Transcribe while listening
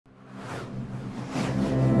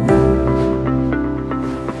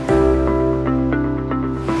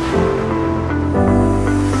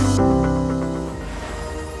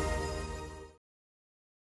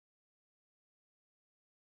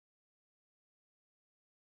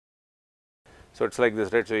So, it is like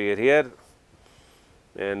this, right. So, you are here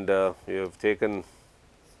and you have taken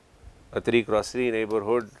a 3 cross 3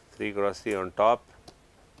 neighborhood, 3 cross 3 on top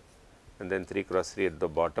and then 3 cross 3 at the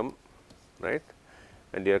bottom, right,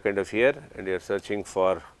 and you are kind of here and you are searching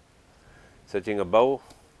for above,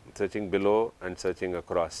 searching below and searching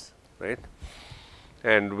across, right,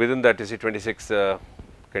 and within that you see 26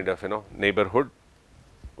 kind of neighborhood,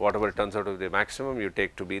 whatever turns out to be the maximum you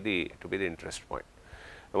take to be the interest point.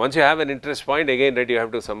 Once you have an interest point, again, right, you have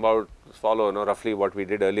to somehow follow roughly what we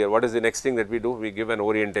did earlier. What is the next thing that we do? We give an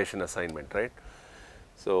orientation assignment, right.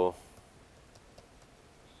 So,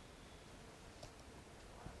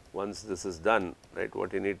 once this is done, right,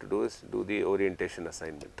 what you need to do is do the orientation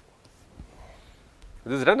assignment.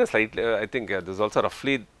 This is done a slightly, I think this is also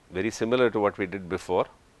roughly very similar to what we did before,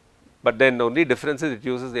 but then only difference is it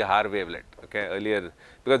uses the Haar wavelet, okay, earlier,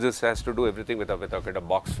 because this has to do everything with a kind of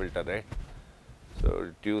box filter, right.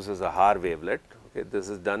 So, it uses a Haar wavelet, okay, this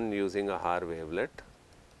is done using a Haar wavelet.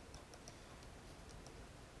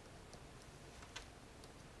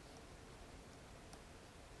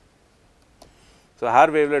 So, Haar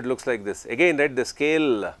wavelet looks like this. Again, right, the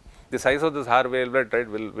scale, the size of this Haar wavelet, right,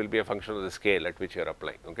 will be a function of the scale at which you are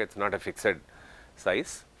applying, okay, it is not a fixed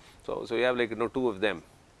size. So, you have like two of them,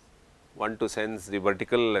 one to sense the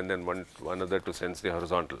vertical and then one other to sense the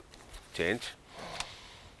horizontal change.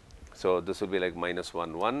 So, this will be like minus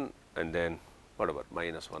 1 1 and then whatever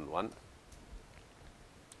minus 1 1.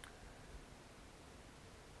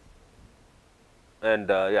 And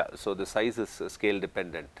yeah, so the size is scale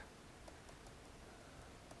dependent.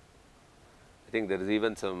 I think there is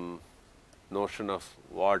even some notion of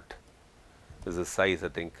what is the size, I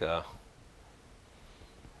think. So,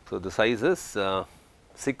 the size is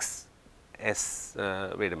 6 s,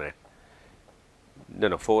 wait a minute,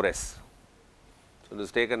 no 4 s. So, this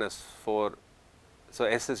is taken as 4, so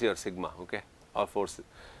S is your sigma, okay, or force.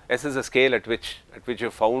 S is the scale at which you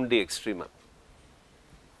found the extrema,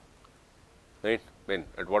 right, when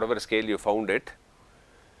at whatever scale you found it.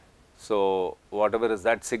 So, whatever is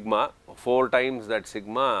that sigma, 4 times that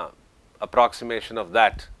sigma, approximation of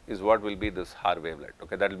that is what will be this Haar wavelet,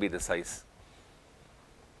 okay, that will be the size.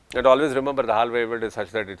 And always remember the Haar wavelet is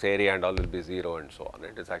such that its area and all will be 0 and so on,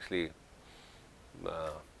 it is actually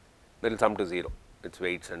will sum to 0. Its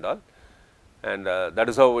weights and all, and that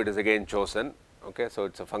is how it is again chosen, okay. So,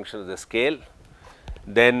 it is a function of the scale.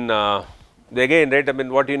 Then again, right, I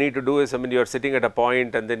mean what you need to do is, I mean you are sitting at a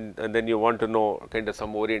point and then you want to know kind of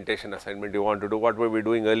some orientation assignment you want to do. What were we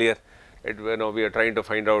doing earlier? It, we are trying to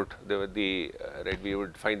find out the right, we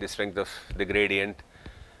would find the strength of the gradient,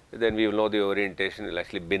 then we will know the orientation, we will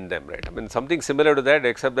actually bin them, right. I mean something similar to that,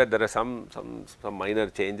 except that there are some minor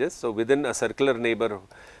changes. So, within a circular neighborhood,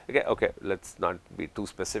 okay, let us not be too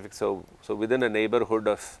specific. So, within a neighborhood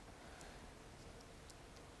of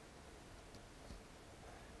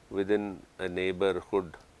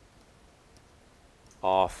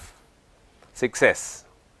 6 s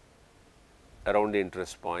around the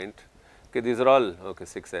interest point, okay, these are all okay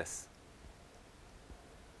 6 s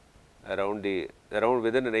around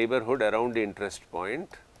within a neighborhood around the interest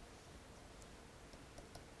point,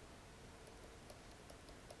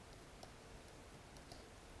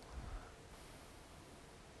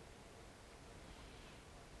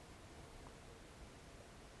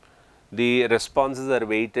 the responses are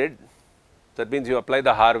weighted. That means you apply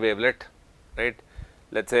the Haar wavelet, right.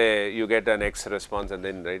 Let us say you get an X response and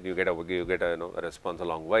then right you get a a response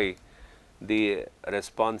along Y. The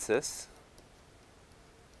responses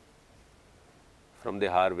from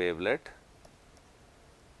the Haar wavelet,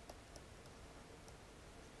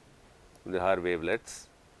 the Haar wavelets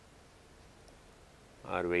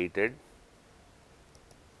are weighted,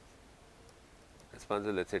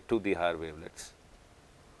 responses let us say to the Haar wavelets.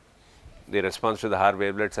 The response to the Haar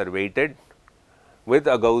wavelets are weighted with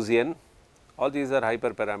a Gaussian, all these are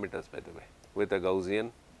hyperparameters by the way, with a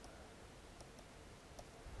Gaussian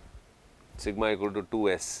sigma equal to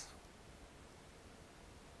 2 s.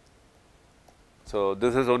 So,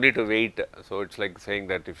 this is only to weight. So, it is like saying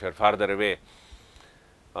that if you are farther away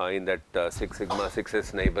in that 6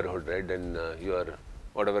 s neighborhood, right, then your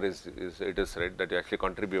whatever it is right that you actually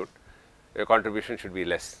contribute, your contribution should be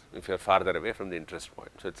less if you are farther away from the interest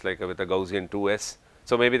point. So, it is like with a Gaussian 2 s.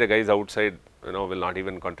 So, maybe the guys outside will not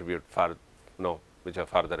even contribute which are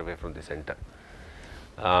farther away from the center.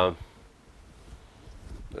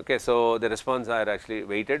 Okay, so, the response are actually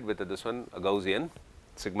weighted with this one a Gaussian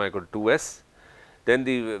sigma equal to 2 s. Then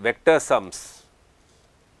the vector sums,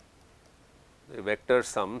 So,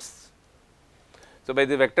 by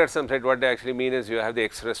the vector sums, right, what they actually mean is you have the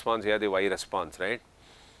x response, you have the y response, right.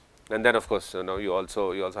 and then of course, you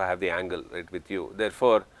also have the angle, right, with you.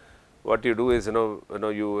 Therefore, what you do is,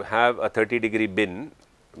 you have a 30-degree bin.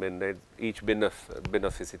 I mean, right, each bin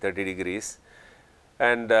of is 30 degrees,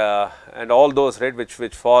 and all those, right,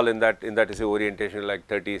 which fall in that is the orientation like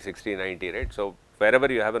 30, 60, 90, right. So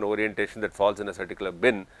wherever you have an orientation that falls in a particular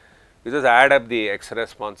bin, you just add up the X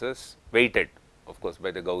responses, weighted of course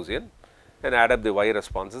by the Gaussian, and add up the Y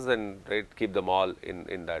responses, and right, keep them all in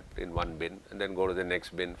one bin, and then go to the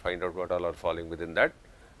next bin, find out what all are falling within that,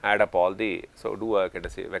 add up all the, so do a kind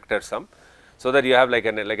of say vector sum, so that you have like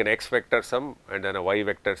an X vector sum and then a Y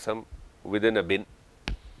vector sum within a bin,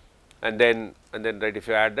 and then right, if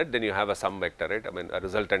you add that, then you have a sum vector, right, I mean a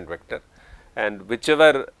resultant vector, and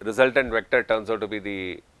whichever resultant vector turns out to be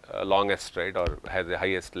the longest, right, or has the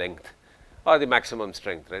highest length or the maximum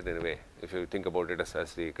strength, right, in a way, if you think about it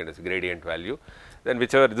as the kind of gradient value, then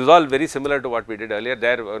whichever, this is all very similar to what we did earlier.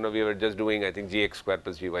 There we were just doing, I think, gx square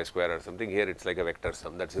plus gy square or something. Here it is like a vector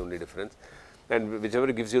sum, that is the only difference, and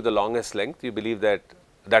whichever gives you the longest length, you believe that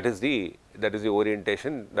that is the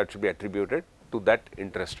orientation that should be attributed to that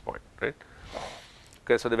interest point, right.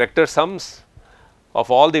 Okay, so the vector sums of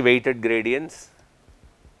all the weighted gradients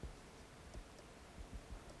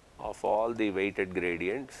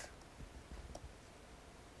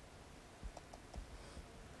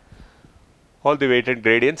in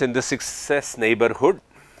the success neighborhood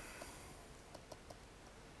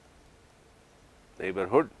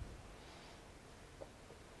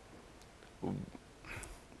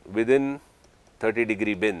within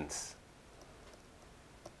 30-degree bins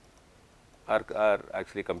are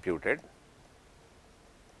actually computed,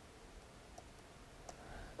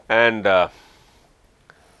 and the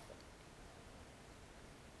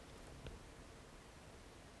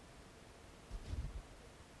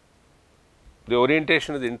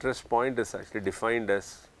orientation of the interest point is actually defined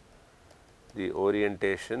as the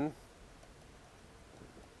orientation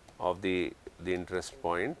of the interest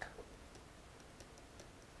point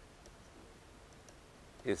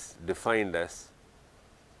is defined as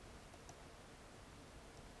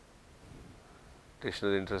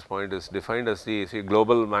the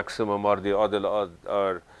global maximum,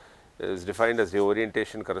 or is defined as the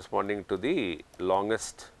orientation corresponding to the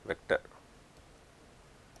longest vector,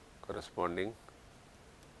 corresponding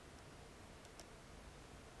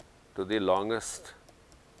to the longest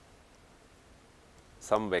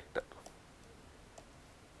sum vector.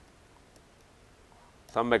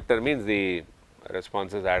 Sum vector means the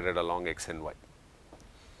responses added along x and y.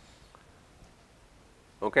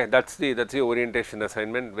 Okay, that's the orientation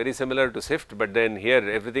assignment, very similar to SIFT, but then here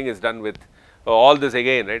everything is done with all this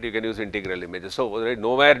again, right. You can use integral images. So right,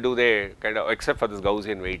 nowhere do they kind of, except for this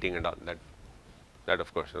Gaussian weighting and all that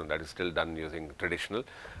of course, that is still done using traditional,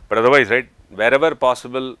 but otherwise, right, wherever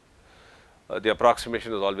possible, the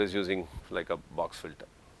approximation is always using like a box filter.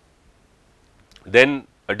 Then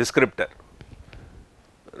a descriptor,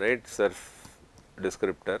 right, surf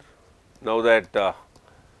descriptor. Now that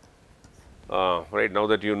right, now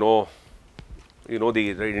that you know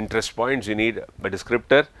the right interest points, you need a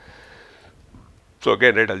descriptor. So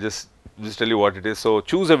again, right, I'll just tell you what it is. So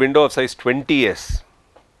choose a window of size 20s.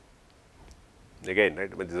 Again, right,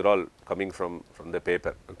 but these are all coming from the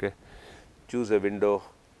paper. Okay, choose a window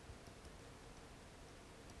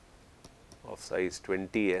of size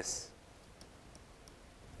 20s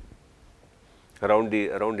around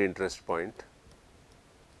the interest point,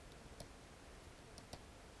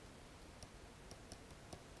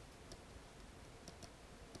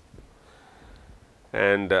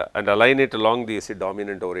 and align it along the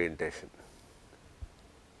dominant orientation.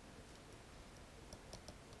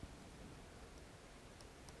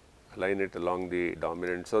 Align it along the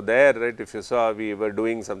dominant. So there, right, if you saw, we were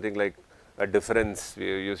doing something like a difference. We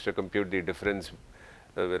used to compute the difference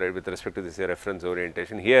right, with respect to this reference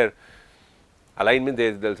orientation. Here, alignment,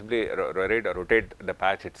 they will simply rotate the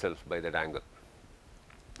patch itself by that angle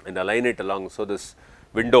and align it along. So this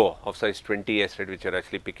window of size 20s, right, which you are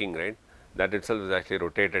actually picking, right, that itself is actually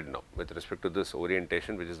rotated now with respect to this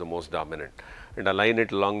orientation, which is the most dominant, and align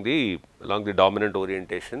it along the dominant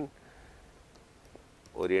orientation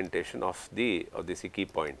of the key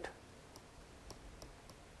point,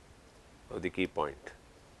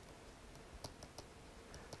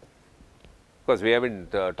 Because we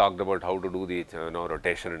haven't talked about how to do the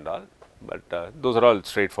rotation and all, but those are all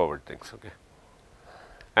straightforward things. Okay,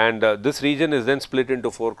 and this region is then split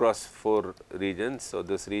into 4 cross 4 regions. So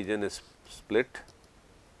this region is split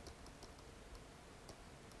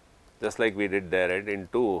just like we did there, right,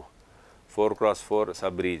 into 4 cross 4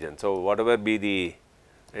 sub regions. So whatever be the,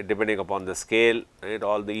 depending upon the scale, right,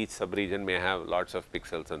 each sub region may have lots of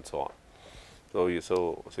pixels and so on. So, you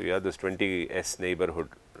have this 20s neighborhood,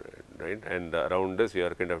 right, and around this you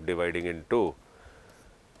are kind of dividing into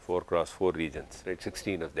 4 cross 4 regions, right,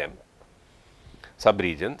 16 of them,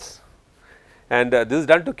 subregions. And this is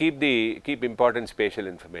done to keep important spatial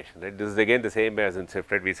information, right. This is again the same as in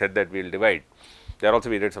SIFT, right. We said that we will divide. There also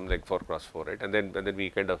we did something like 4 cross 4, right, and then we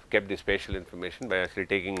kind of kept the spatial information by actually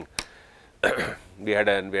taking we had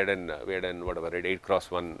an whatever, right, 8 cross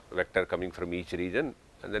 1 vector coming from each region,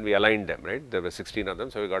 and then we aligned them, right. There were 16 of them,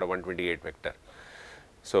 so we got a 128 vector.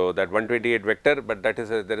 So, that 128 vector, but that is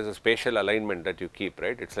there is a spatial alignment that you keep,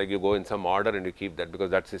 right. It is like you go in some order and you keep that,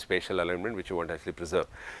 because that is the spatial alignment which you want to actually preserve.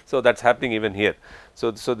 So, that is happening even here.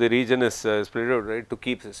 So, the region is split out, right, to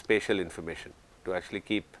keep spatial information, to actually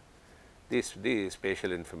keep the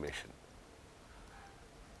spatial information.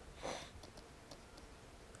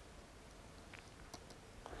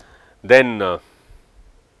 Then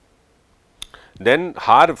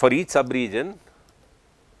Haar for each subregion,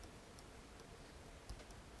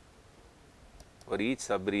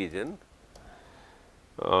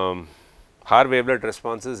 Haar wavelet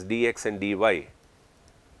responses dx and dy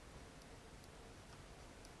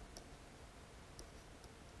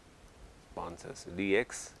responses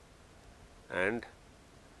dx and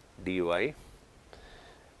dy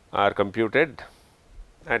are computed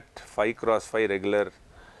at 5 cross 5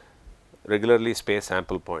 regularly spaced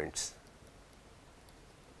sample points.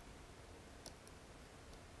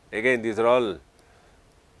 Again, these are all,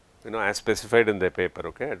 you know, as specified in the paper,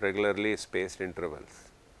 okay, at regularly spaced intervals.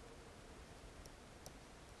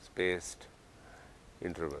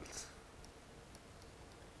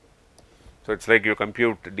 So, it is like you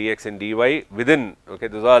compute dx and dy within, okay,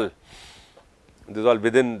 this is all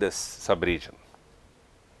within this subregion.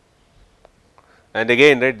 And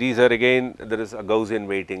again, right, these are again, there is a Gaussian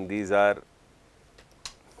weighting, these are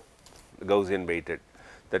Gaussian weighted.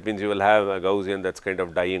 That means you will have a Gaussian that is kind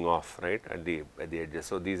of dying off, right, at the edges.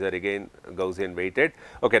 So, these are again Gaussian weighted,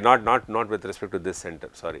 okay, not with respect to this center,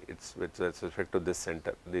 sorry, it is with respect to this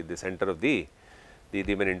center, the center of the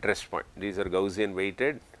main interest point. These are Gaussian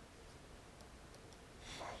weighted,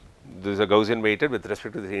 this is a Gaussian weighted with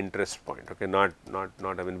respect to the interest point, okay, not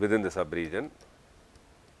I mean within the subregion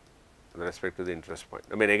with respect to the interest point.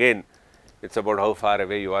 I mean again, it is about how far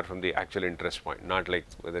away you are from the actual interest point, not like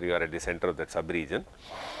whether you are at the center of that subregion.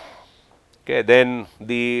 Okay, then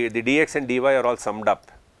the dx and dy are all summed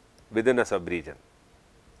up within a subregion,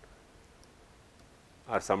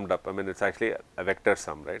 are summed up, I mean it is actually a vector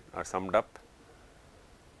sum, right, are summed up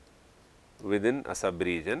within a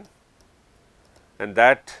subregion, and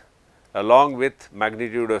that along with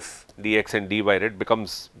magnitude of dx and dy, right,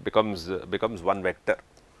 becomes one vector.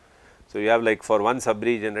 So, you have like for one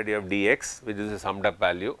subregion, right, you have dx, which is a summed up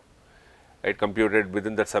value, right, computed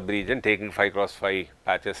within that subregion, taking 5 cross 5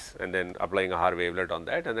 patches and then applying a Haar wavelet on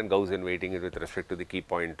that, and then Gaussian weighting it with respect to the key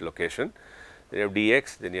point location. Then you have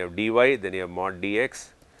dx, then you have dy, then you have mod dx,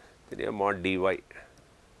 then you have mod dy. Okay,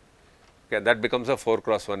 that becomes a 4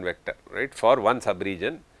 cross 1 vector, right, for one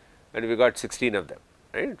subregion, and we got 16 of them,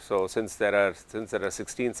 right. So, since there are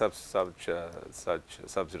 16 such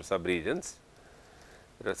subregions.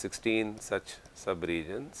 There are 16 such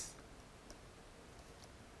subregions.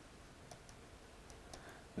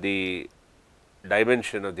 The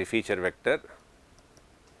dimension of the feature vector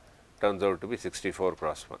turns out to be 64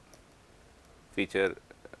 cross 1. Feature,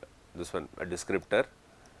 this one, a descriptor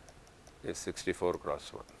is 64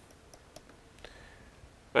 cross 1.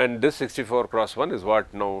 And this 64 cross 1 is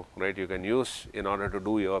what now, right, you can use in order to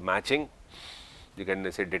do your matching. You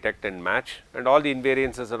can say detect and match, and all the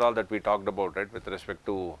invariances and all that we talked about, right, with respect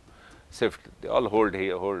to SIFT, they all hold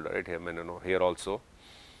right here, I mean, you know, here also.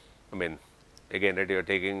 I mean, again, right, you are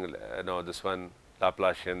taking, you know, this one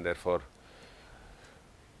Laplacian, therefore,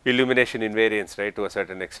 illumination invariance, right, to a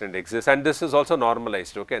certain extent exists, and this is also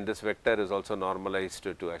normalized, okay, and this vector is also normalized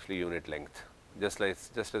to actually unit length, just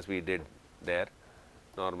as we did there,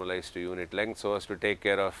 normalized to unit length, so as to take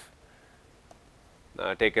care of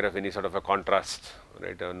any sort of a contrast,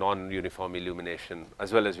 right, a non-uniform illumination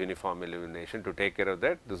as well as uniform illumination. To take care of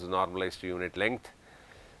that, this is normalized to unit length,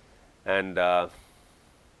 and then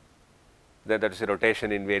that is the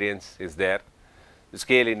rotation invariance is there, the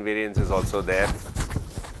scale invariance is also there,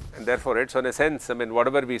 and therefore, right, so in a sense, I mean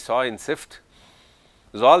whatever we saw in SIFT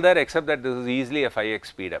is all there, except that this is easily a 5x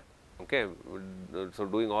speed up, okay. So,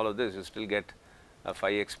 doing all of this, you still get a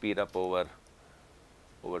 5x speed up over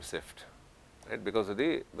SIFT. Right, because of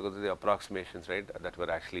the approximations, right, that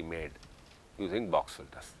were actually made using box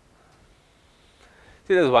filters.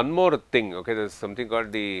 See, there is one more thing, okay, there is something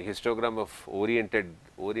called the histogram of oriented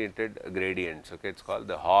gradients, okay, it is called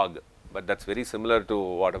the HOG, but that is very similar to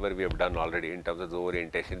whatever we have done already in terms of the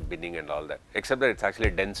orientation, binning and all that, except that it is actually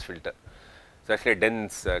a dense filter. It is actually a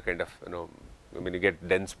dense kind of, I mean, you get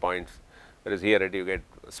dense points, whereas here you get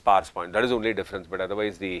sparse points. That is the only difference, but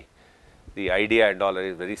otherwise the idea and all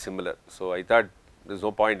is very similar. So I thought there is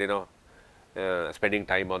no point, spending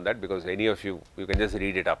time on that, because any of you can just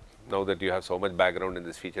read it up. Now that you have so much background in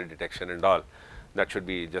this feature detection and all, that should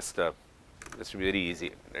be just be very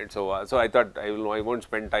easy, right. So I thought I won't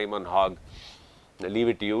spend time on Hog, leave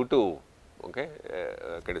it to you to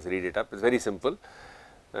kind of read it up. It is very simple.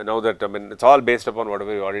 Now that, I mean, it is all based upon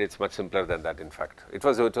whatever you already, it is much simpler than that. In fact, it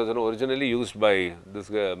was originally used by this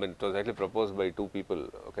guy. I mean, it was actually proposed by two people,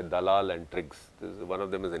 Dalal and Triggs. One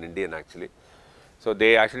of them is an Indian actually. So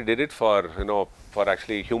they actually did it for for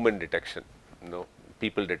actually human detection,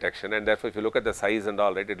 people detection, and therefore if you look at the size and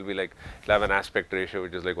all, right, it will be like, it will have an aspect ratio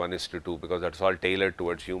which is like 1:2, because that is all tailored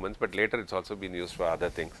towards humans, but later it is also been used for other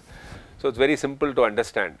things. So it is very simple to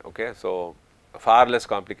understand. So far less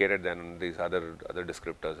complicated than these other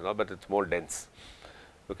descriptors, but it is more dense.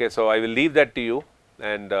 So I will leave that to you,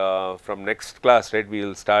 and from next class, right, we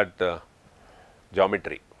will start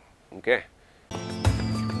geometry.